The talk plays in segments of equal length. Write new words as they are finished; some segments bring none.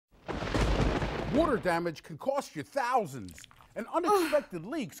Water damage can cost you thousands, and unexpected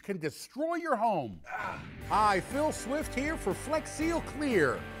leaks can destroy your home. Hi, Phil Swift here for Flex Seal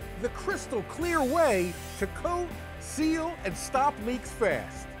Clear, the crystal clear way to coat, seal, and stop leaks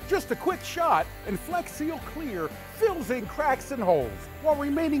fast. Just a quick shot, and Flex Seal Clear fills in cracks and holes while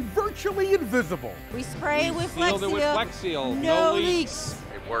remaining virtually invisible. We spray with Flex Seal. With Flex Seal. No leaks.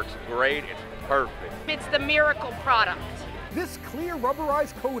 It works great. It's perfect. It's the miracle product. This clear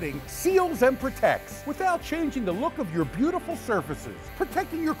rubberized coating seals and protects without changing the look of your beautiful surfaces.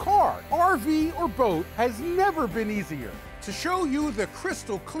 Protecting your car, RV, or boat has never been easier. To show you the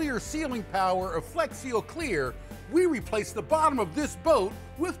crystal clear sealing power of Flex Seal Clear, we replaced the bottom of this boat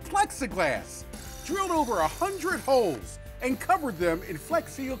with plexiglass, drilled over 100 holes, and covered them in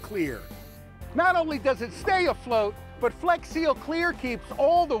Flex Seal Clear. Not only does it stay afloat, but Flex Seal Clear keeps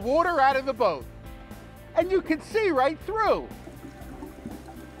all the water out of the boat. And you can see right through.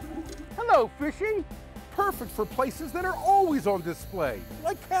 Hello, fishy. Perfect for places that are always on display,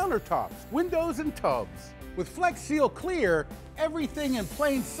 like countertops, windows, and tubs. With Flex Seal Clear, everything in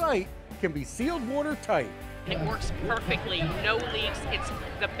plain sight can be sealed watertight. It works perfectly, no leaks, it's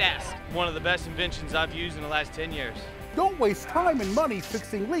the best. One of the best inventions I've used in the last 10 years. Don't waste time and money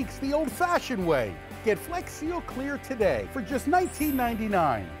fixing leaks the old-fashioned way. Get Flex Seal Clear today for just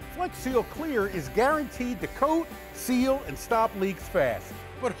 $19.99. Flex Seal Clear is guaranteed to coat, seal, and stop leaks fast.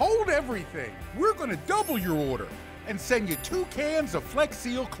 But hold everything. We're going to double your order and send you 2 cans of Flex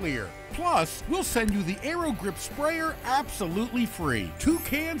Seal Clear. Plus, we'll send you the Aero Grip Sprayer absolutely free. 2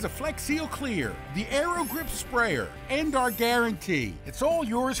 cans of Flex Seal Clear, the Aero Grip Sprayer, and our guarantee. It's all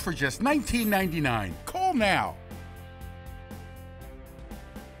yours for just $19.99. Call now.